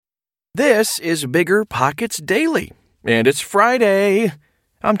This is Bigger Pockets Daily, and it's Friday.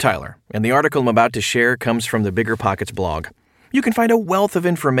 I'm Tyler, and the article I'm about to share comes from the Bigger Pockets blog. You can find a wealth of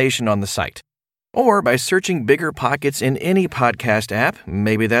information on the site, or by searching Bigger Pockets in any podcast app.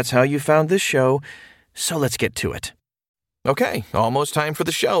 Maybe that's how you found this show. So let's get to it. Okay, almost time for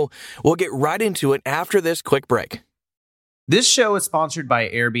the show. We'll get right into it after this quick break. This show is sponsored by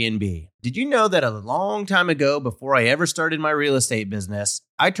Airbnb. Did you know that a long time ago, before I ever started my real estate business,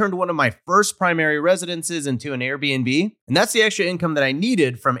 I turned one of my first primary residences into an Airbnb? And that's the extra income that I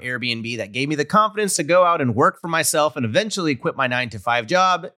needed from Airbnb that gave me the confidence to go out and work for myself and eventually quit my 9-to-5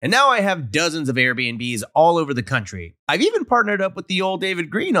 job. And now I have dozens of Airbnbs all over the country. I've even partnered up with the old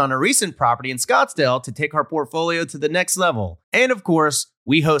David Green on a recent property in Scottsdale to take our portfolio to the next level. And of course,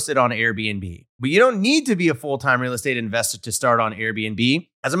 we host it on Airbnb. But you don't need to be a full-time real estate investor to start on Airbnb.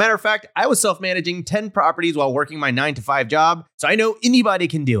 As a matter of fact, I was self-managing 10 properties while working my 9-to-5 job, so I know anybody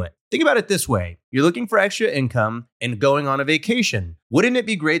can do it. Think about it this way. You're looking for extra income and going on a vacation. Wouldn't it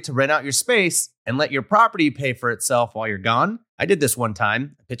be great to rent out your space and let your property pay for itself while you're gone? I did this one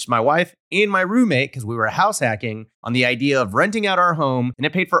time. I pitched my wife and my roommate, because we were house hacking, on the idea of renting out our home, and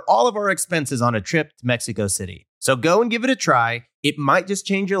it paid for all of our expenses on a trip to Mexico City. So go and give it a try. It might just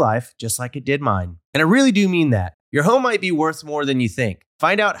change your life, just like it did mine. And I really do mean that. Your home might be worth more than you think.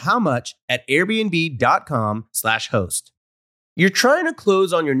 Find out how much at airbnb.com/host. You're trying to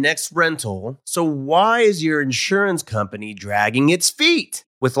close on your next rental, so why is your insurance company dragging its feet?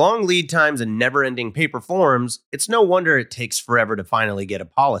 With long lead times and never-ending paper forms, it's no wonder it takes forever to finally get a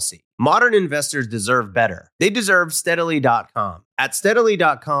policy. Modern investors deserve better. They deserve Steadily.com. At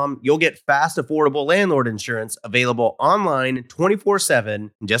Steadily.com, you'll get fast, affordable landlord insurance available online 24/7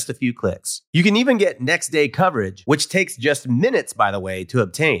 in just a few clicks. You can even get next-day coverage, which takes just minutes, by the way, to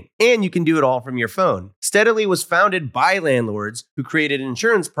obtain. And you can do it all from your phone. Steadily was founded by landlords who created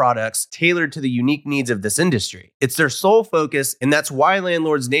insurance products tailored to the unique needs of this industry. It's their sole focus, and that's why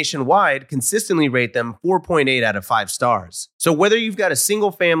landlords nationwide consistently rate them 4.8 out of 5 stars. So whether you've got a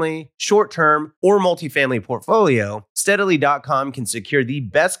single-family, short-term, or multifamily portfolio, Steadily.com can secure the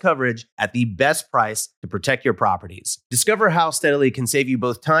best coverage at the best price to protect your properties. Discover how Steadily can save you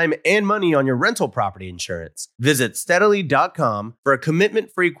both time and money on your rental property insurance. Visit Steadily.com for a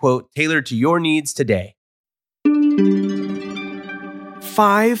commitment-free quote tailored to your needs today.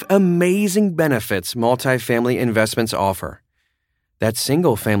 5 amazing benefits multifamily investments offer that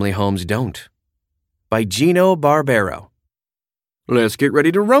single-family homes don't. By Gino Barbero. Let's get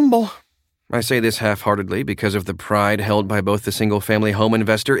ready to rumble. I say this half-heartedly because of the pride held by both the single-family home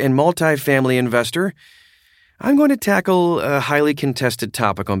investor and multifamily investor. I'm going to tackle a highly contested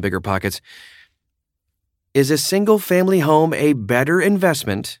topic on Bigger Pockets. Is a single-family home a better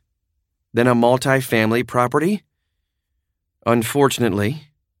investment than a multifamily property? Unfortunately,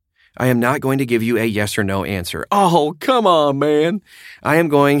 I am not going to give you a yes or no answer. Oh, come on, man. I'm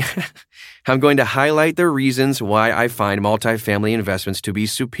going to highlight the reasons why I find multifamily investments to be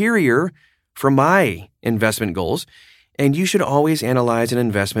superior for my investment goals, and you should always analyze an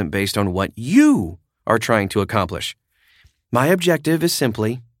investment based on what you are trying to accomplish. My objective is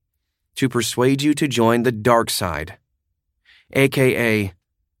simply to persuade you to join the dark side, aka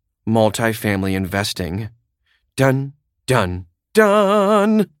multifamily investing. Dun, dun,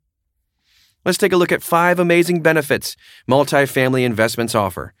 dun. Let's take a look at 5 amazing benefits multifamily investments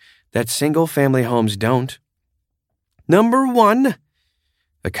offer that single-family homes don't. Number 1,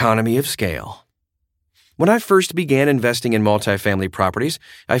 economy of scale. When I first began investing in multifamily properties,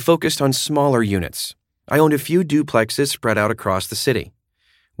 I focused on smaller units. I owned a few duplexes spread out across the city.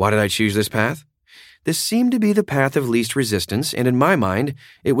 Why did I choose this path? This seemed to be the path of least resistance, and in my mind,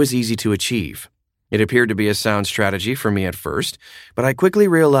 it was easy to achieve. It appeared to be a sound strategy for me at first, but I quickly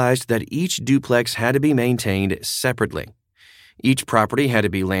realized that each duplex had to be maintained separately. Each property had to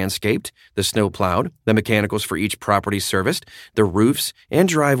be landscaped, the snow plowed, the mechanicals for each property serviced, the roofs and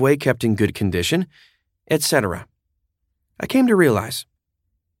driveway kept in good condition, etc. I came to realize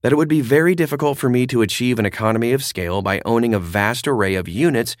that it would be very difficult for me to achieve an economy of scale by owning a vast array of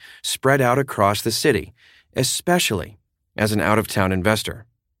units spread out across the city, especially as an out-of-town investor.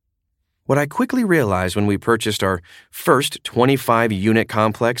 What I quickly realized when we purchased our first 25-unit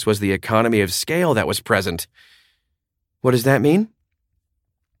complex was the economy of scale that was present. What does that mean?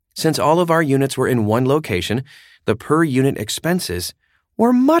 Since all of our units were in one location, the per-unit expenses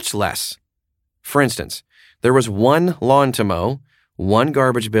were much less. For instance, there was one lawn to mow, one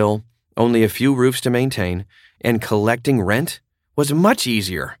garbage bill, only a few roofs to maintain, and collecting rent was much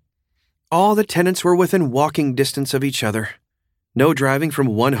easier. All the tenants were within walking distance of each other. No driving from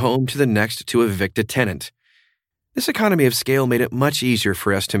one home to the next to evict a tenant. This economy of scale made it much easier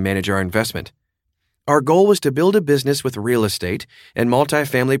for us to manage our investment. Our goal was to build a business with real estate, and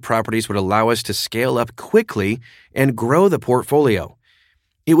multifamily properties would allow us to scale up quickly and grow the portfolio.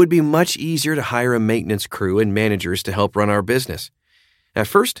 It would be much easier to hire a maintenance crew and managers to help run our business. At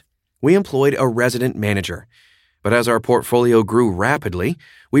first, we employed a resident manager, but as our portfolio grew rapidly,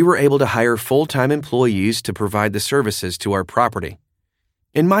 we were able to hire full-time employees to provide the services to our property.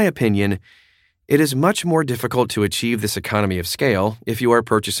 In my opinion, it is much more difficult to achieve this economy of scale if you are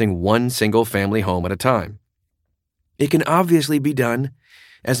purchasing one single-family home at a time. It can obviously be done,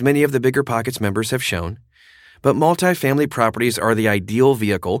 as many of the BiggerPockets members have shown, but multifamily properties are the ideal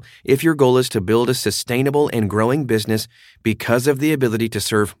vehicle if your goal is to build a sustainable and growing business because of the ability to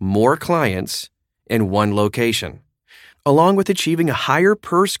serve more clients in one location, along with achieving a higher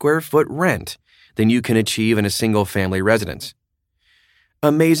per square foot rent than you can achieve in a single-family residence.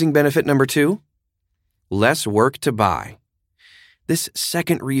 Amazing benefit number 2, less work to buy. This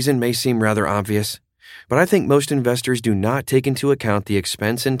second reason may seem rather obvious, but I think most investors do not take into account the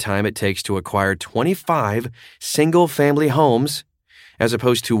expense and time it takes to acquire 25 single-family homes as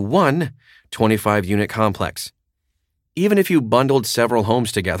opposed to one 25-unit complex. Even if you bundled several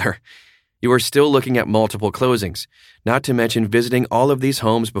homes together, you are still looking at multiple closings, not to mention visiting all of these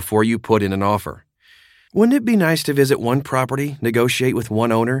homes before you put in an offer. Wouldn't it be nice to visit one property, negotiate with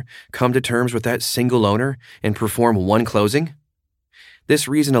one owner, come to terms with that single owner, and perform one closing? This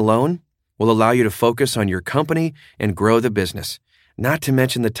reason alone will allow you to focus on your company and grow the business, not to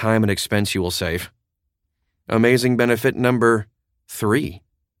mention the time and expense you will save. Amazing benefit number 3,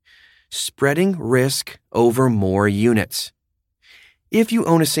 spreading risk over more units. If you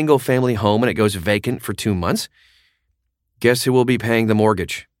own a single-family home and it goes vacant for 2 months, guess who will be paying the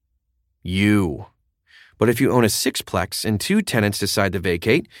mortgage? You. But if you own a sixplex and 2 tenants decide to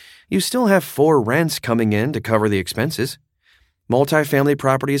vacate, you still have 4 rents coming in to cover the expenses. Multifamily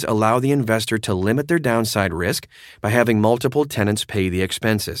properties allow the investor to limit their downside risk by having multiple tenants pay the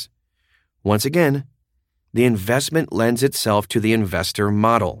expenses. Once again, the investment lends itself to the investor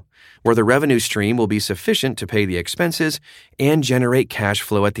model, where the revenue stream will be sufficient to pay the expenses and generate cash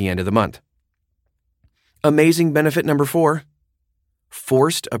flow at the end of the month. Amazing benefit number 4,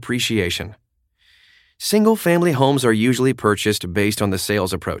 forced appreciation. Single-family homes are usually purchased based on the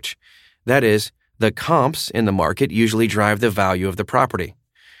sales approach. That is, the comps in the market usually drive the value of the property.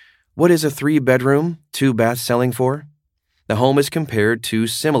 What is a 3-bedroom, 2-bath selling for? The home is compared to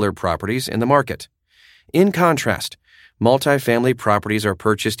similar properties in the market. In contrast, multifamily properties are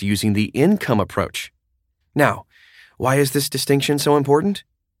purchased using the income approach. Now, why is this distinction so important?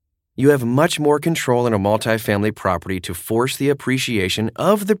 You have much more control in a multifamily property to force the appreciation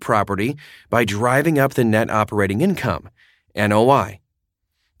of the property by driving up the net operating income, NOI.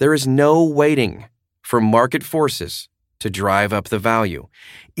 There is no waiting for market forces to drive up the value.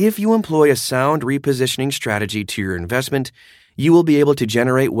 If you employ a sound repositioning strategy to your investment, you will be able to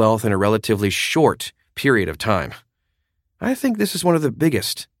generate wealth in a relatively short period of time. I think this is one of the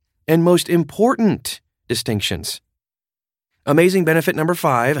biggest and most important distinctions. Amazing benefit number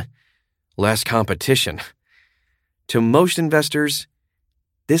 5, less competition. To most investors,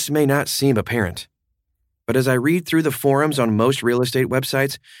 this may not seem apparent. But as I read through the forums on most real estate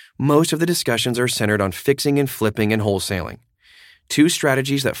websites, most of the discussions are centered on fixing and flipping and wholesaling, 2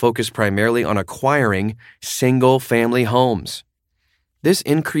 strategies that focus primarily on acquiring single-family homes. This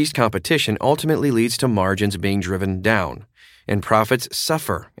increased competition ultimately leads to margins being driven down, and profits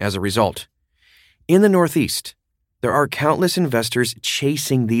suffer as a result. In the Northeast, there are countless investors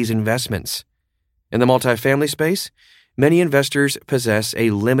chasing these investments. In the multifamily space, many investors possess a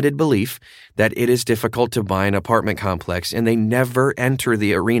limited belief that it is difficult to buy an apartment complex, and they never enter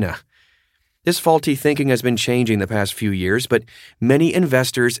the arena. This faulty thinking has been changing the past few years, but many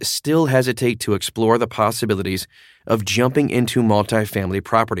investors still hesitate to explore the possibilities of jumping into multifamily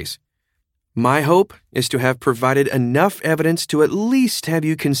properties. My hope is to have provided enough evidence to at least have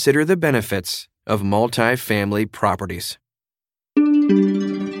you consider the benefits of multifamily properties.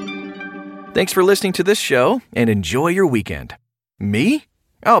 Thanks for listening to this show, and enjoy your weekend. Me?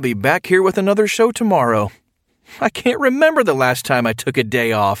 I'll be back here with another show tomorrow. I can't remember the last time I took a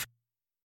day off.